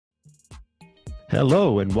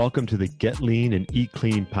Hello, and welcome to the Get Lean and Eat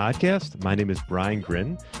Clean podcast. My name is Brian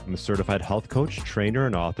Grin. I'm a certified health coach, trainer,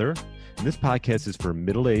 and author. And this podcast is for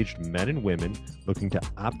middle-aged men and women looking to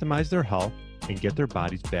optimize their health and get their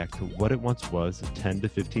bodies back to what it once was 10 to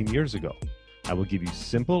 15 years ago. I will give you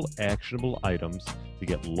simple, actionable items to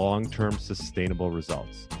get long-term sustainable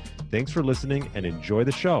results. Thanks for listening and enjoy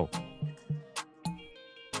the show.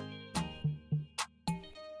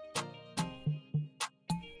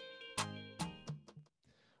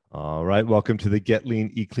 All right, welcome to the Get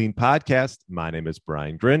Lean, Eat Clean podcast. My name is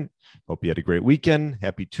Brian Grin. Hope you had a great weekend.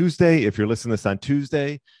 Happy Tuesday if you're listening to this on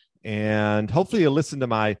Tuesday. And hopefully you'll listen to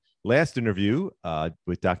my last interview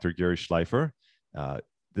with Dr. Gary Schleifer.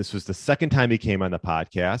 This was the second time he came on the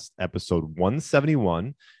podcast, episode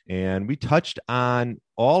 171. And we touched on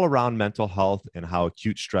all around mental health and how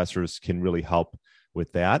acute stressors can really help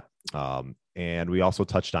with that. And we also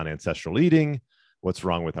touched on ancestral eating, what's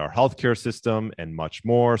wrong with our healthcare system, and much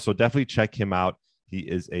more. So definitely check him out. He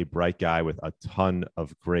is a bright guy with a ton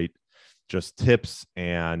of great just tips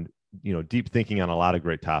and, deep thinking on a lot of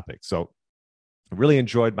great topics. So I really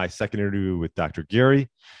enjoyed my second interview with Dr. Gary.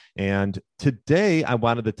 And today I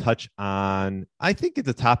wanted to touch on, I think it's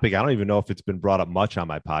a topic, I don't even know if it's been brought up much on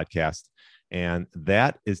my podcast, and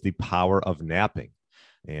that is the power of napping.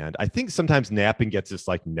 And I think sometimes napping gets this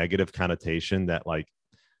like negative connotation that like,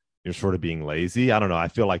 you're sort of being lazy. I don't know. I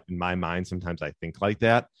feel like in my mind, sometimes I think like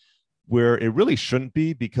that, where it really shouldn't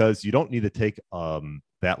be, because you don't need to take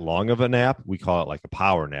that long of a nap. We call it like a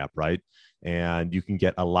power nap, right? And you can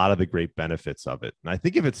get a lot of the great benefits of it. And I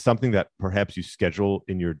think if it's something that perhaps you schedule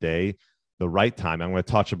in your day, the right time, I'm going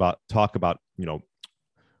to talk about,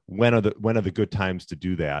 when are the good times to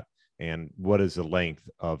do that, and what is the length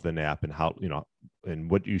of the nap, and how,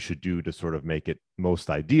 and what you should do to sort of make it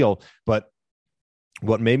most ideal. But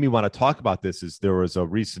what made me want to talk about this is there was a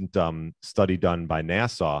recent study done by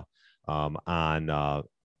NASA on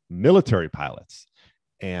military pilots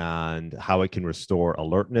and how it can restore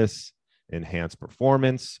alertness, enhance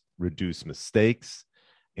performance, reduce mistakes.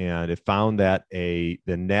 And it found that the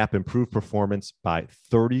nap improved performance by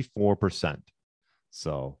 34%.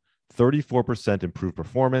 So 34% improved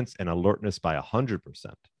performance, and alertness by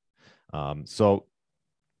 100%. So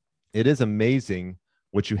it is amazing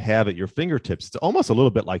what you have at your fingertips. It's almost a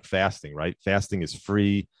little bit like fasting, right? Fasting is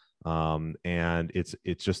free, and it's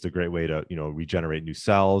just a great way to regenerate new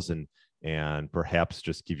cells and perhaps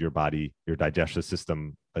just give your body, your digestive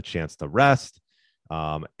system, a chance to rest.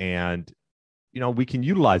 And we can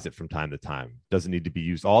utilize it from time to time. It doesn't need to be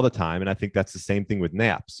used all the time. And I think that's the same thing with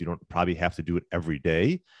naps. You don't probably have to do it every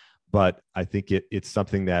day, but I think it's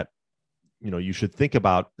something that you should think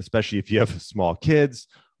about, especially if you have small kids,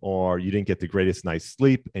 or you didn't get the greatest night's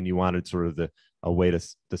sleep and you wanted sort of a way to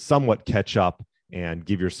somewhat catch up and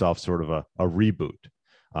give yourself sort of a reboot.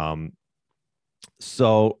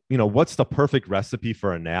 So, what's the perfect recipe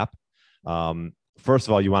for a nap? First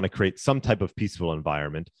of all, you want to create some type of peaceful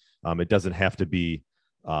environment. It doesn't have to be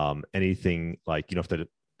anything like,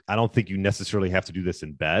 I don't think you necessarily have to do this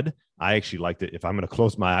in bed. I actually like that if I'm going to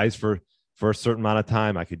close my eyes for a certain amount of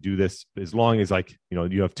time, I could do this as long as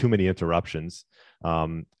you have too many interruptions.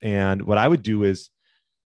 And what I would do is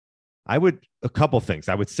a couple things.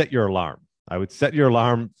 I would set your alarm. I would set your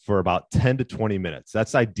alarm for about 10 to 20 minutes.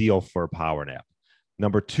 That's ideal for a power nap.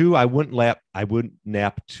 Number two, I wouldn't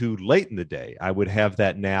nap too late in the day. I would have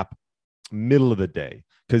that nap middle of the day.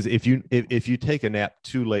 Because if you take a nap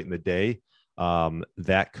too late in the day,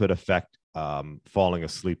 that could affect falling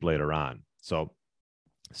asleep later on. So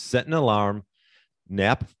set an alarm,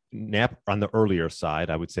 nap on the earlier side.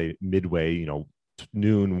 I would say midway,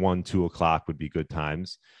 noon, 1, 2 o'clock would be good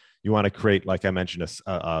times. You want to create, like I mentioned,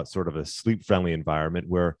 a sort of a sleep-friendly environment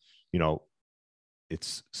where,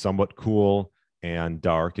 it's somewhat cool and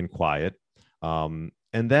dark and quiet. And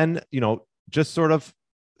then, just sort of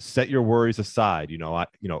set your worries aside.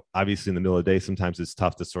 Obviously in the middle of the day, sometimes it's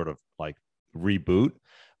tough to sort of like reboot,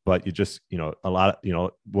 but you just,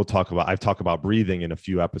 I've talked about breathing in a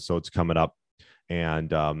few episodes coming up.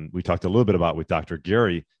 And we talked a little bit about with Dr.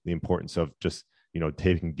 Gary, the importance of just,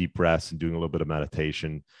 taking deep breaths and doing a little bit of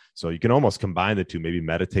meditation. So you can almost combine the two, maybe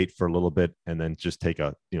meditate for a little bit and then just take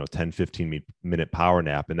a, 10, 15 minute power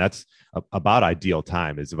nap. And that's about ideal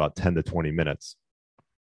time, is about 10 to 20 minutes.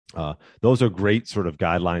 Those are great sort of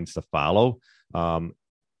guidelines to follow.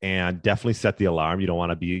 And definitely set the alarm. You don't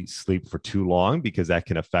want to be asleep for too long, because that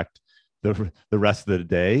can affect the rest of the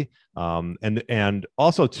day. And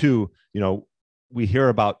also too, we hear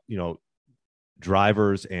about,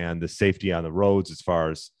 drivers and the safety on the roads as far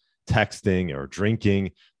as texting or drinking,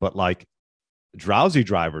 but like drowsy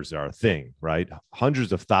drivers are a thing, right?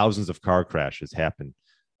 Hundreds of thousands of car crashes happen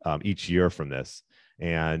each year from this.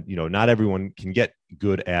 And, not everyone can get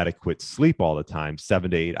good, adequate sleep all the time, 7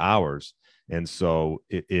 to 8 hours. And so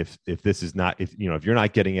if this is not, if you're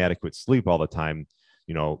not getting adequate sleep all the time,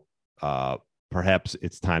 perhaps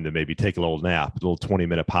it's time to maybe take a little nap, a little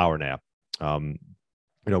 20-minute power nap.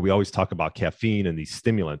 We always talk about caffeine and these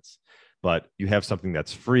stimulants, but you have something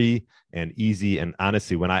that's free and easy. And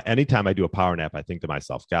honestly, anytime I do a power nap, I think to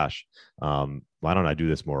myself, gosh, why don't I do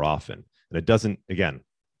this more often? And it doesn't, again,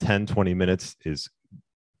 10, 20 minutes is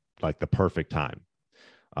like the perfect time.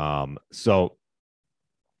 So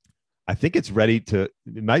I think it's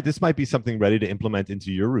this might be something ready to implement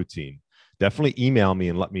into your routine. Definitely email me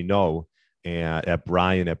and let me know at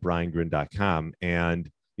brian@briangrin.com.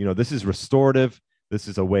 And, this is restorative. This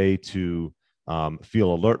is a way to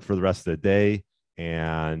feel alert for the rest of the day.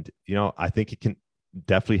 And, I think it can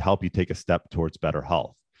definitely help you take a step towards better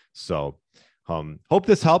health. So hope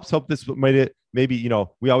this helps. Hope this made it. Maybe,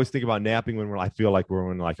 we always think about napping when I feel like we're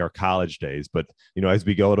in like our college days, but, as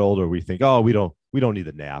we get older, we think, oh, we don't need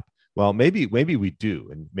a nap. Well, maybe we do.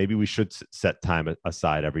 And maybe we should set time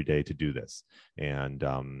aside every day to do this and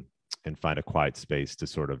find a quiet space to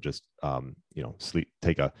sort of just, sleep,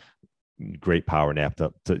 take a great power nap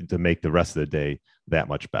to make the rest of the day that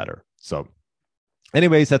much better. So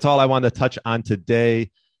anyways, that's all I wanted to touch on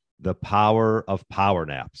today. The power of power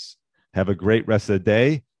naps. Have a great rest of the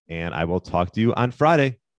day, and I will talk to you on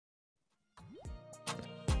Friday.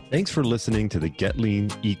 Thanks for listening to the Get Lean,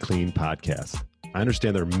 Eat Clean podcast. I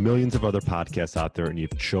understand there are millions of other podcasts out there, and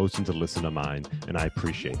you've chosen to listen to mine, and I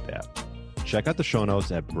appreciate that. Check out the show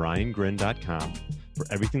notes at briangrin.com for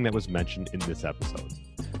everything that was mentioned in this episode.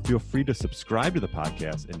 Feel free to subscribe to the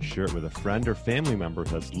podcast and share it with a friend or family member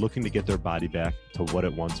that's looking to get their body back to what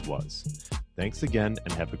it once was. Thanks again,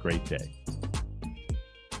 and have a great day.